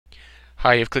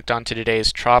Hi, you've clicked on to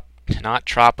today's not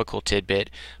tropical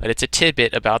tidbit, but it's a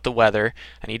tidbit about the weather.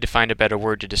 I need to find a better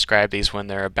word to describe these when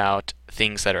they're about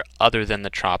things that are other than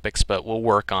the tropics, but we'll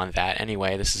work on that.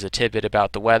 Anyway, this is a tidbit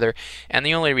about the weather, and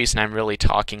the only reason I'm really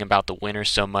talking about the winter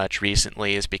so much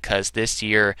recently is because this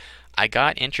year I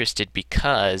got interested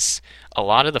because a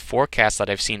lot of the forecasts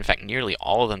that I've seen, in fact, nearly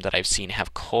all of them that I've seen,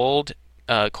 have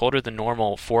colder than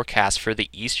normal forecast for the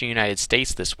eastern United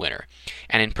States this winter.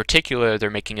 And in particular, they're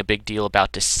making a big deal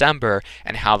about December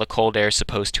and how the cold air is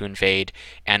supposed to invade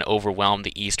and overwhelm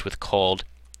the east with cold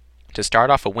to start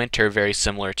off a winter very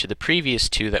similar to the previous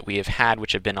two that we have had,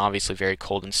 which have been obviously very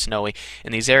cold and snowy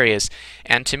in these areas.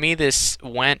 And to me, this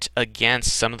went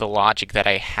against some of the logic that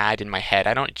I had in my head.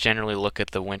 I don't generally look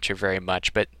at the winter very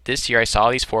much, but this year I saw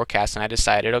these forecasts and I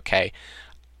decided, okay,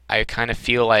 I kind of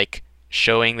feel like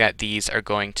showing that these are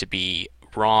going to be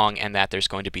wrong and that there's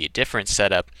going to be a different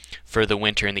setup for the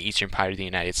winter in the eastern part of the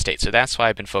United States. So that's why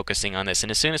I've been focusing on this. And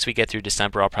as soon as we get through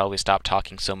December, I'll probably stop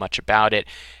talking so much about it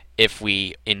if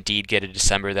we indeed get a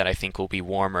December that I think will be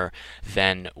warmer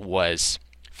than was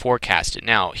forecasted.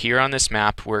 Now, here on this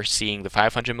map, we're seeing the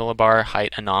 500 millibar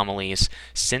height anomalies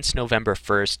since November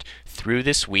 1st through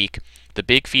this week. The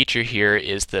big feature here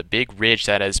is the big ridge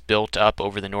that has built up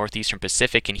over the northeastern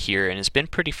Pacific in here and has been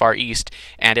pretty far east,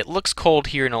 and it looks cold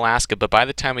here in Alaska, but by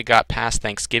the time we got past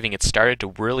Thanksgiving, it started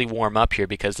to really warm up here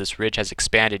because this ridge has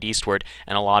expanded eastward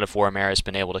and a lot of warm air has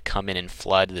been able to come in and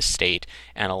flood the state,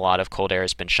 and a lot of cold air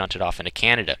has been shunted off into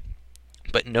Canada.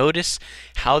 But notice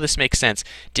how this makes sense.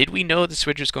 Did we know this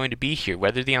ridge was going to be here,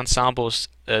 whether the ensembles,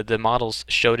 the models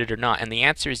showed it or not? And the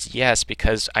answer is yes,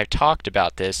 because I've talked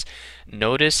about this.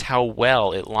 Notice how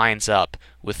well it lines up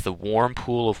with the warm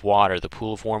pool of water, the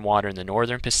pool of warm water in the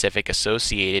northern Pacific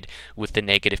associated with the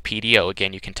negative PDO.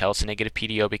 Again, you can tell it's a negative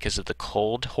PDO because of the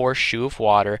cold horseshoe of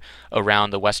water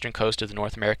around the western coast of the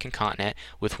North American continent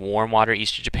with warm water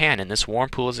east of Japan. And this warm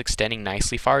pool is extending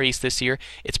nicely far east this year.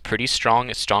 It's pretty strong.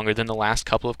 It's stronger than the last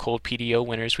couple of cold PDO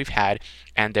winters we've had,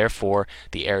 and therefore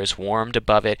the air is warmed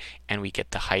above it and we get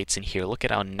the heights in here. Look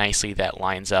at how nicely that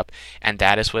lines up, and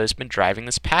that is what has been driving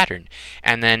this pattern.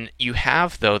 And then you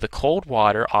have, though, the cold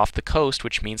water off the coast,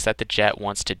 which means that the jet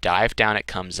wants to dive down. It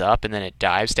comes up and then it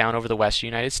dives down over the western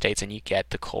United States, and you get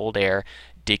the cold air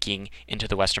digging into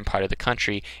the western part of the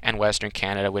country and western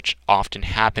Canada, which often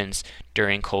happens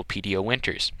during cold PDO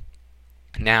winters.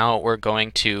 Now we're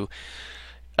going to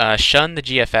shun the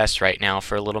GFS right now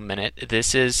for a little minute.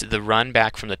 This is the run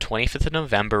back from the 25th of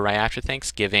November, right after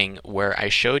Thanksgiving, where I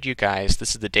showed you guys,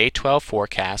 this is the day 12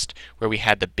 forecast, where we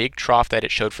had the big trough that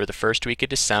it showed for the first week of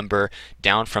December,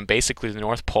 down from basically the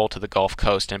North Pole to the Gulf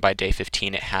Coast, and by day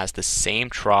 15 it has the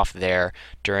same trough there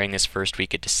during this first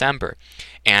week of December.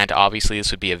 And obviously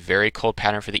this would be a very cold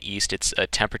pattern for the east. It's a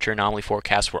temperature anomaly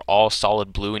forecast. We're all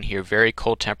solid blue in here, very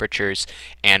cold temperatures,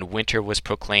 and winter was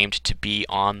proclaimed to be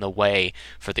on the way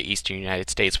for the eastern United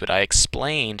States. But I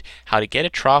explained how to get a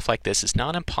trough like this is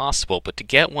not impossible, but to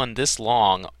get one this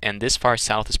long and this far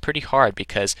south is pretty hard,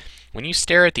 because when you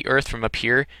stare at the Earth from up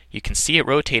here, you can see it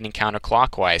rotating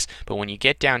counterclockwise, but when you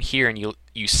get down here and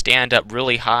you stand up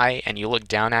really high and you look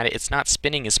down at it, it's not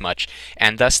spinning as much,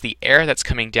 and thus the air that's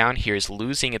coming down here is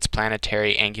losing its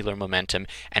planetary angular momentum,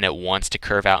 and it wants to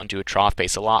curve out and do a trough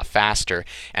base a lot faster.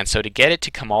 And so to get it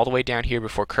to come all the way down here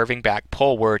before curving back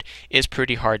poleward is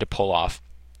pretty hard to pull off.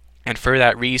 And for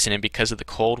that reason, and because of the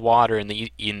cold water in the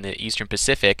eastern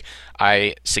Pacific,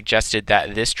 I suggested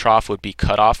that this trough would be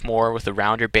cut off more with a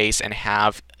rounder base and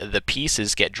have the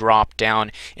pieces get dropped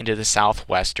down into the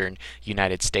southwestern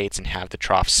United States and have the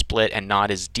trough split and not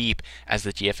as deep as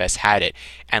the GFS had it.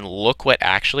 And look what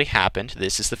actually happened.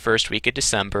 This is the first week of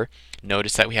December.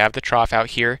 Notice that we have the trough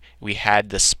out here. We had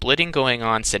the splitting going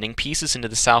on, sending pieces into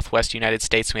the southwest United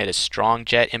States. We had a strong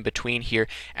jet in between here,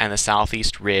 and the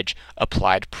southeast ridge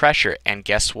applied pressure. And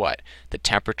guess what? The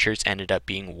temperatures ended up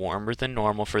being warmer than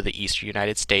normal for the eastern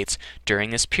United States during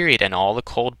this period, and all the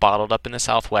cold bottled up in the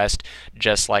southwest,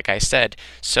 just like I said.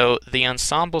 So the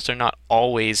ensembles are not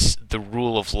always the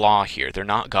rule of law here. They're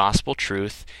not gospel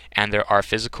truth, and there are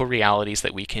physical realities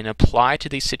that we can apply to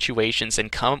these situations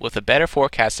and come up with a better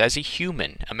forecast as a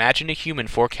human. Imagine a human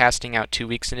forecasting out 2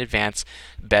 weeks in advance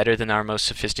better than our most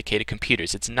sophisticated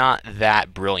computers. It's not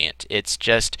that brilliant. It's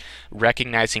just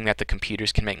recognizing that the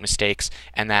computers can make mistakes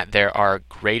and that there are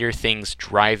greater things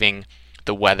driving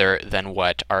the weather than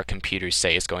what our computers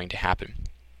say is going to happen.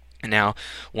 Now,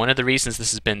 one of the reasons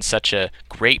this has been such a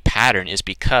great pattern is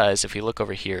because if we look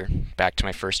over here, back to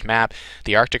my first map,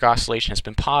 the Arctic oscillation has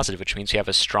been positive, which means we have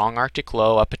a strong Arctic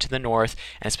low up to the north,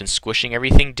 and it's been squishing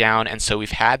everything down. And so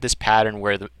we've had this pattern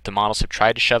where the models have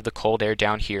tried to shove the cold air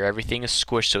down here. Everything is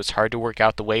squished, so it's hard to work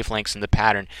out the wavelengths in the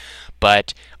pattern.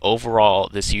 But overall,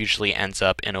 this usually ends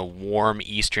up in a warm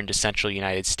eastern to central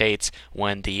United States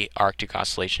when the Arctic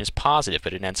oscillation is positive,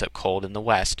 but it ends up cold in the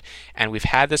west. And we've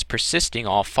had this persisting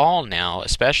all fall now,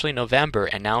 especially November,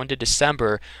 and now into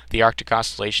December, the Arctic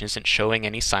oscillation isn't showing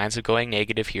any signs of going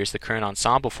negative. Here's the current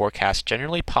ensemble forecast,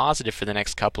 generally positive for the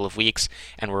next couple of weeks,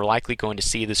 and we're likely going to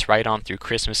see this right on through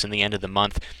Christmas and the end of the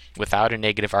month without a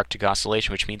negative Arctic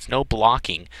oscillation, which means no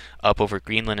blocking up over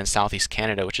Greenland and southeast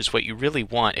Canada, which is what you really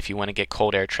want if you want to get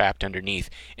cold air trapped underneath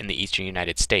in the eastern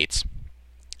United States.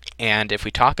 And if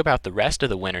we talk about the rest of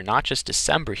the winter, not just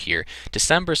December here,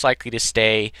 December is likely to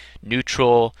stay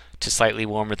neutral to slightly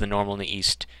warmer than normal in the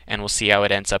east, and we'll see how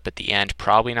it ends up at the end.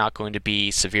 Probably not going to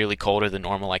be severely colder than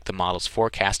normal like the models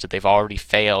forecasted. They've already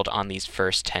failed on these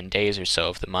first 10 days or so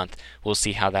of the month. We'll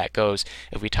see how that goes.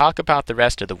 If we talk about the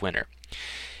rest of the winter,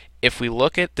 if we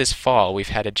look at this fall, we've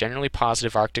had a generally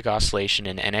positive Arctic oscillation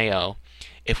in NAO.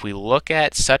 If we look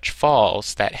at such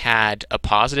falls that had a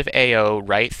positive AO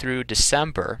right through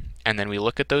December, and then we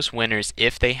look at those winters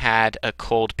if they had a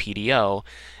cold PDO,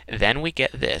 then we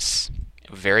get this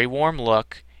very warm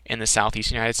look in the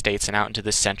southeast United States and out into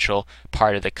the central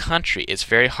part of the country. It's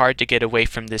very hard to get away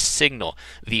from this signal.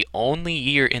 The only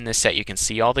year in this set, you can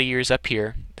see all the years up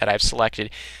here that I've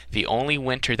selected, the only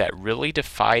winter that really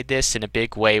defied this in a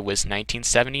big way was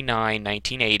 1979,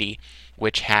 1980,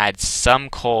 which had some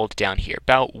cold down here,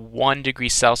 about 1 degree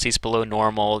Celsius below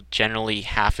normal, generally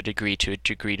half a degree to a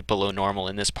degree below normal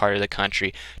in this part of the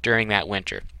country during that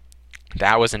winter.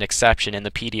 That was an exception, and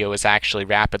the PDO is actually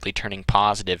rapidly turning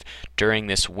positive during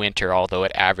this winter, although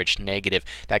it averaged negative.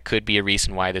 That could be a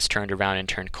reason why this turned around and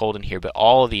turned cold in here, but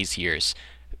all of these years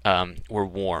were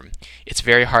warm. It's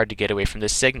very hard to get away from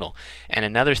this signal. And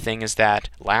another thing is that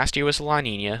last year was a La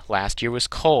Nina. Last year was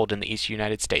cold in the eastern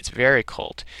United States, very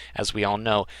cold, as we all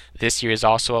know. This year is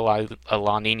also a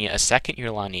La Nina, a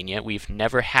second-year La Nina. We've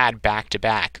never had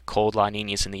back-to-back cold La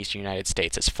Ninas in the eastern United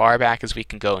States. As far back as we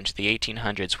can go into the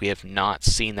 1800s, we have not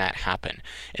seen that happen.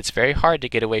 It's very hard to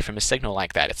get away from a signal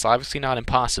like that. It's obviously not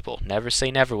impossible. Never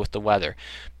say never with the weather,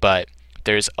 but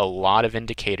there's a lot of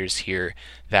indicators here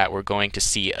that we're going to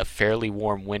see a fairly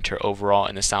warm winter overall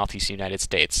in the southeast United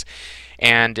States.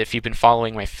 And if you've been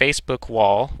following my Facebook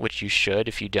wall, which you should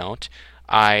if you don't,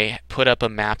 I put up a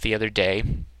map the other day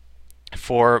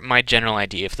for my general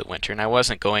idea of the winter. And I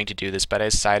wasn't going to do this, but I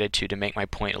decided to make my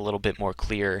point a little bit more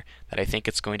clear that I think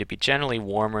it's going to be generally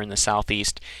warmer in the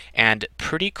southeast and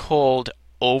pretty cold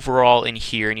overall in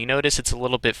here. And you notice it's a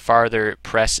little bit farther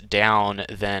pressed down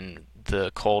than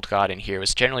the cold got in here. It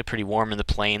was generally pretty warm in the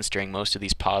plains during most of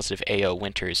these positive AO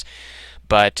winters.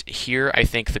 But here I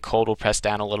think the cold will press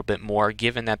down a little bit more,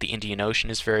 given that the Indian Ocean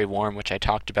is very warm, which I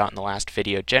talked about in the last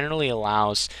video. Generally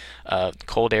allows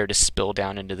cold air to spill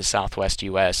down into the southwest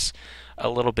US a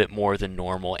little bit more than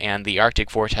normal. And the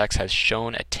Arctic vortex has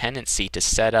shown a tendency to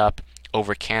set up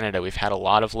over Canada. We've had a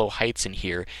lot of low heights in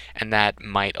here, and that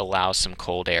might allow some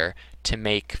cold air to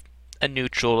make a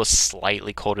neutral to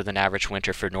slightly colder than average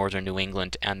winter for northern New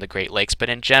England and the Great Lakes. But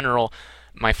in general,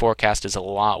 my forecast is a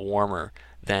lot warmer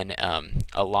than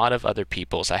a lot of other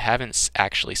people's. I haven't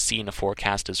actually seen a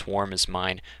forecast as warm as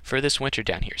mine for this winter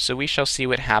down here. So we shall see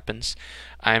what happens.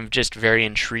 I'm just very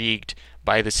intrigued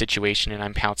by the situation, and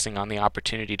I'm pouncing on the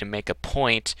opportunity to make a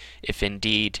point if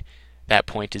indeed that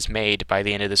point is made by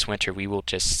the end of this winter. We will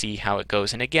just see how it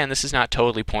goes. And again, this is not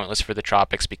totally pointless for the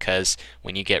tropics, because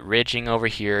when you get ridging over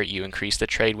here, you increase the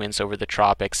trade winds over the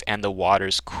tropics, and the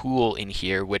waters cool in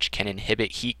here, which can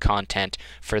inhibit heat content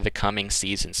for the coming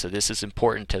season. So this is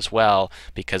important as well,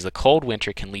 because the cold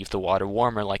winter can leave the water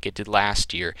warmer like it did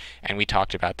last year, and we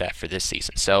talked about that for this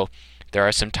season. So there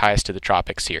are some ties to the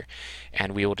tropics here,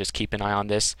 and we will just keep an eye on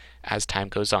this as time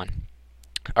goes on.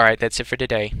 Alright, that's it for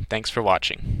today. Thanks for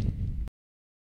watching.